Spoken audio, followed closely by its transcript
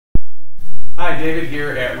Hi, David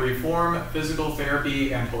here at Reform Physical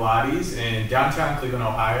Therapy and Pilates in downtown Cleveland,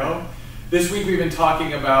 Ohio. This week we've been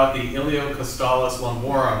talking about the iliocostalis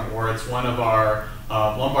lumborum, or it's one of our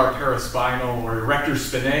lumbar paraspinal or erector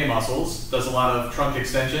spinae muscles. Does a lot of trunk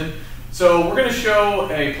extension. So we're going to show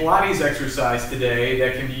a Pilates exercise today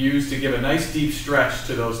that can be used to give a nice deep stretch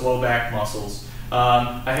to those low back muscles.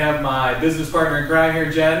 I have my business partner in crime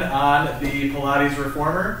here, Jen, on the Pilates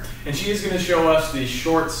Reformer, and she is going to show us the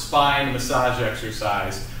short spine massage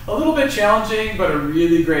exercise. A little bit challenging, but a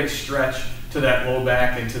really great stretch to that low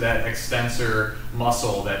back and to that extensor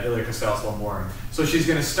muscle, that iliocostalis lumborum. So she's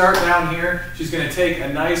going to start down here. She's going to take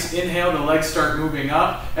a nice inhale. The legs start moving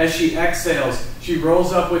up. As she exhales, she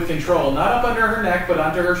rolls up with control, not up under her neck, but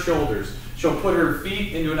onto her shoulders. She'll put her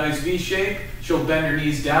feet into a nice V shape. She'll bend her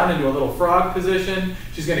knees down into a little frog position.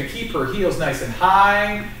 She's going to keep her heels nice and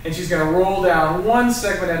high, and she's going to roll down one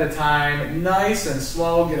segment at a time, nice and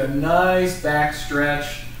slow, get a nice back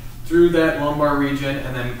stretch through that lumbar region,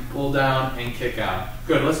 and then pull down and kick out.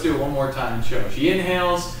 Good, let's do it one more time and show. She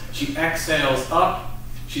inhales, she exhales up,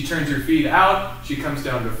 she turns her feet out, she comes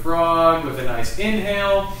down to frog with a nice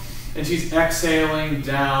inhale, and she's exhaling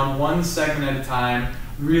down one segment at a time,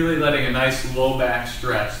 really letting a nice low back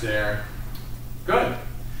stretch there. Good.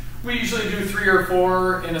 We usually do 3 or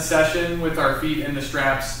 4 in a session with our feet in the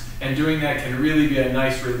straps, and doing that can really be a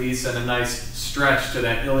nice release and a nice stretch to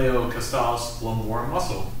that iliocostalis lumborum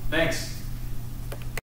muscle. Thanks.